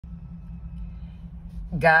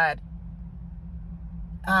God,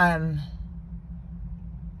 I'm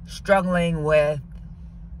struggling with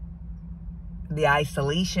the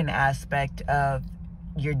isolation aspect of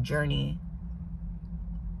your journey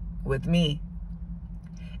with me.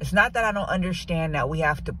 It's not that I don't understand that we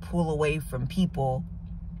have to pull away from people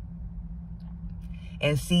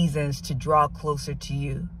and seasons to draw closer to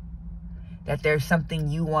you. That there's something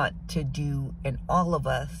you want to do in all of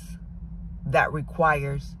us that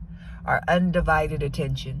requires our undivided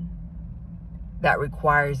attention, that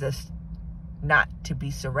requires us not to be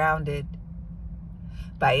surrounded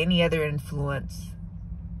by any other influence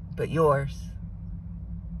but yours.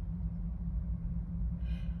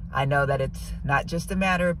 I know that it's not just a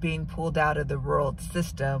matter of being pulled out of the world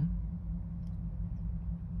system,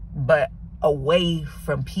 but away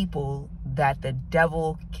from people that the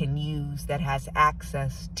devil can use, that has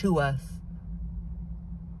access to us,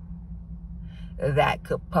 that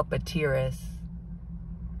could puppeteer us,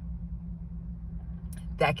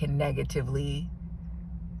 that can negatively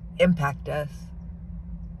impact us.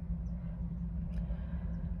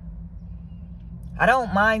 I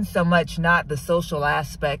don't mind so much not the social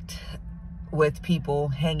aspect with people,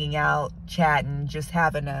 hanging out, chatting, just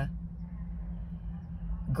having a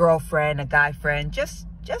girlfriend, a guy friend, just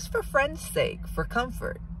for friend's sake, for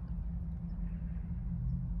comfort.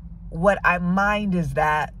 What I mind is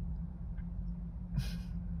that,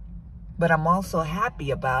 but I'm also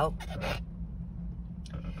happy about,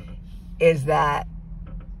 is that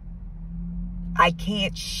I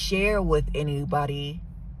can't share with anybody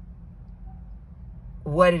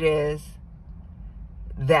what it is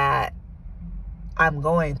that I'm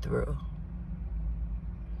going through.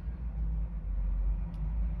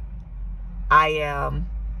 I am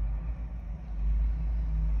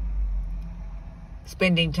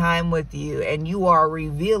spending time with you, and you are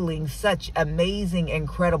revealing such amazing,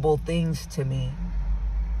 incredible things to me.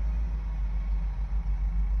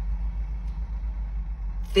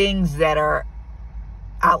 Things that are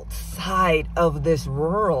outside of this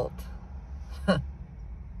world.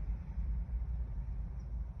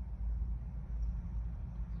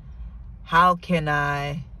 How can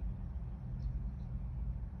I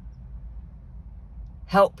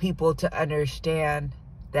help people to understand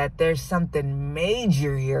that there's something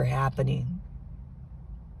major here happening?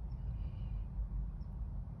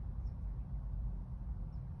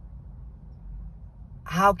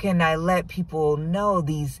 How can I let people know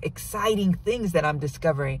these exciting things that I'm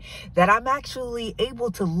discovering, that I'm actually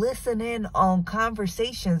able to listen in on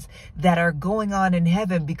conversations that are going on in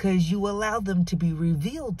heaven because you allow them to be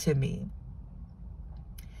revealed to me?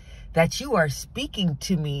 That you are speaking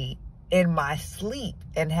to me in my sleep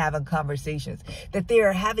and having conversations, that they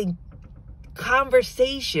are having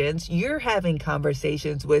conversations, you're having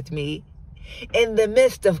conversations with me in the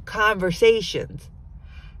midst of conversations,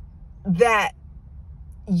 that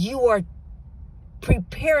you are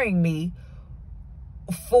preparing me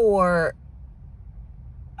for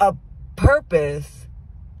a purpose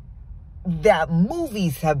that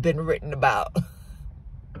movies have been written about.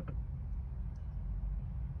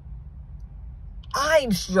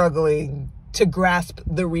 I'm struggling to grasp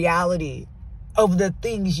the reality of the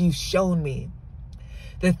things you've shown me,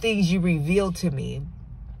 the things you revealed to me,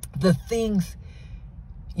 the things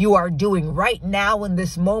you are doing right now in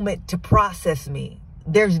this moment to process me.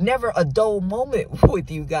 There's never a dull moment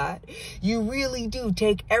with you, God. You really do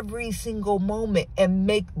take every single moment and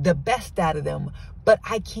make the best out of them, but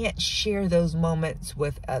I can't share those moments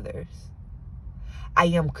with others. I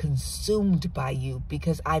am consumed by you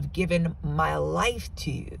because I've given my life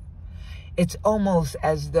to you. It's almost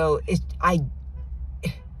as though I've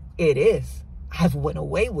went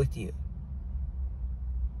away with you.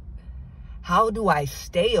 How do I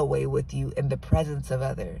stay away with you in the presence of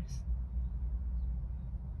others?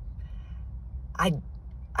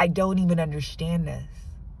 I don't even understand this.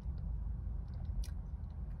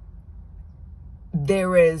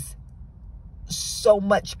 There is so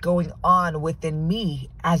much going on within me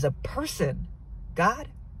as a person, God.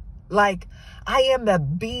 Like, I am a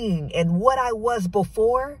being, and what I was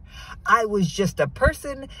before, I was just a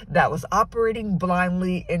person that was operating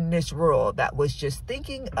blindly in this world, that was just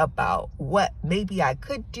thinking about what maybe I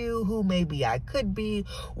could do, who maybe I could be,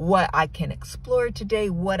 what I can explore today,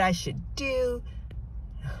 what I should do.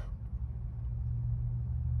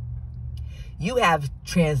 You have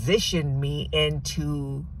transitioned me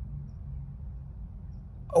into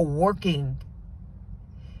a working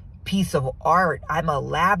piece of art. I'm a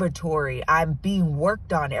laboratory. I'm being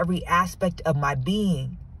worked on, every aspect of my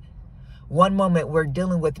being. One moment we're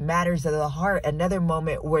dealing with matters of the heart. Another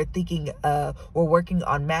moment we're working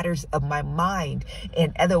on matters of my mind.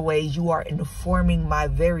 In other ways, you are informing my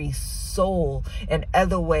very soul. In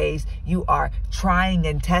other ways, you are trying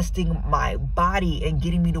and testing my body and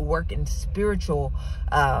getting me to work in spiritual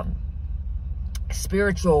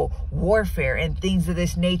warfare and things of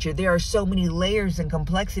this nature. There are so many layers and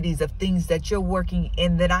complexities of things that you're working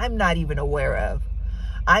in that I'm not even aware of.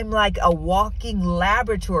 I'm like a walking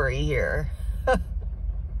laboratory here.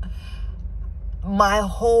 My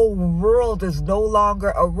whole world is no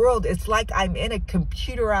longer a world. It's like I'm in a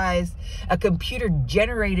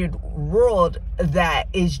computer-generated world that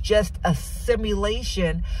is just a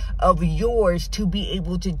simulation of yours to be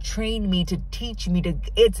able to train me, to teach me,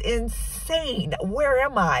 it's insane. Where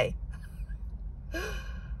am I?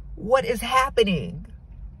 What is happening?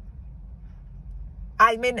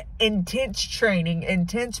 I'm in intense training,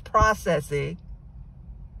 intense processing,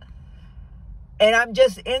 and I'm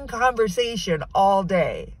just in conversation all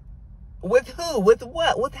day. With who? With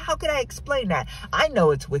what? How can I explain that? I know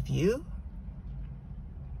it's with you.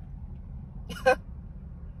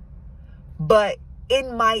 But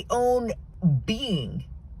in my own being,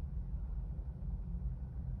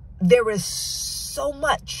 there is so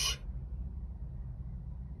much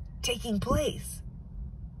taking place.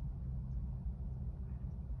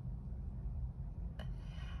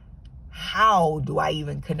 How do I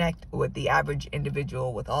even connect with the average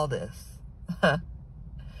individual with all this?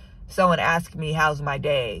 Someone asked me, how's my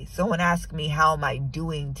day? Someone asked me, how am I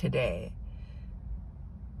doing today?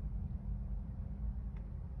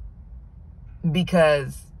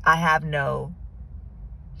 Because I have no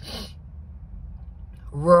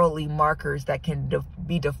worldly markers that can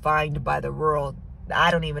be defined by the world.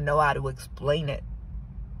 I don't even know how to explain it.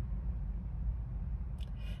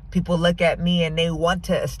 People look at me and they want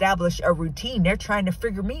to establish a routine. They're trying to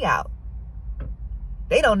figure me out.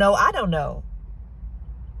 They don't know. I don't know.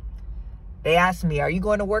 They ask me, are you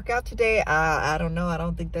going to work out today? I don't know. I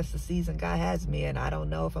don't think that's the season God has me in. I don't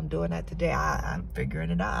know if I'm doing that today. I'm figuring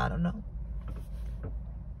it out. I don't know.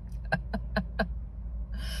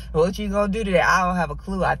 What you going to do today? I don't have a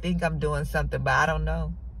clue. I think I'm doing something, but I don't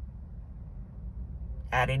know.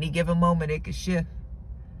 At any given moment, it could shift.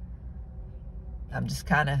 I'm just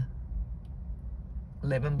kind of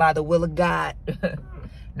living by the will of God.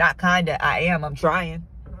 Not kind of, I am. I'm trying.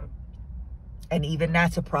 And even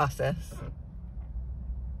that's a process.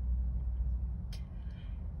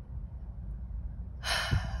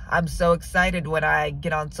 I'm so excited when I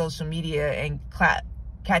get on social media and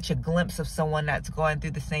catch a glimpse of someone that's going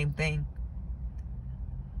through the same thing.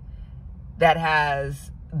 That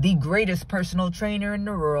has the greatest personal trainer in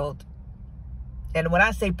the world. And when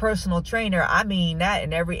I say personal trainer, I mean that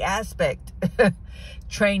in every aspect.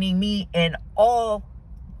 Training me in all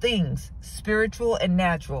things, spiritual and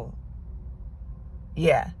natural.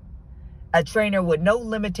 Yeah. A trainer with no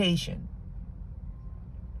limitation.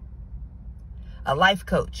 A life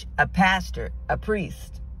coach, a pastor, a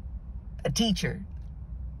priest, a teacher.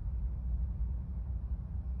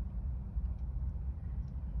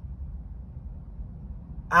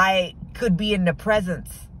 I could be in the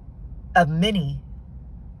presence of many,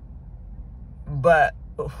 but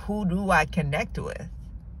who do I connect with?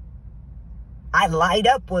 I light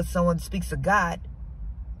up when someone speaks of God,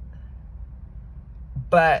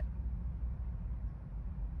 but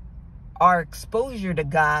our exposure to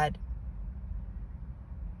God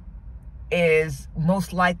is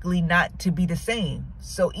most likely not to be the same.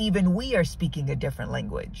 So even we are speaking a different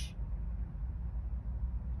language.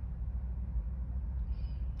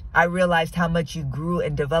 I realized how much you grew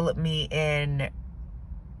and developed me in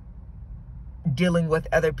dealing with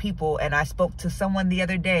other people. And I spoke to someone the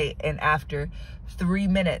other day, and after 3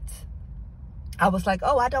 minutes, I was like,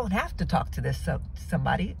 oh, I don't have to talk to this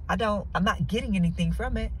somebody. I'm not getting anything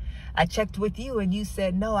from it. I checked with you and you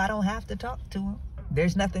said, no, I don't have to talk to him.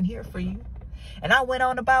 There's nothing here for you. And I went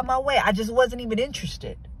on about my way. I just wasn't even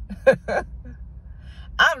interested. I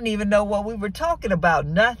don't even know what we were talking about.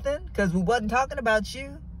 Nothing, because we wasn't talking about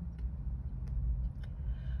you.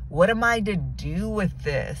 What am I to do with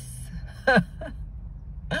this?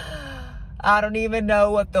 I don't even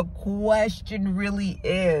know what the question really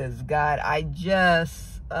is, God. I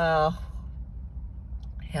just, help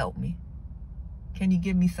me. Can you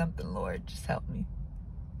give me something, Lord? Just help me.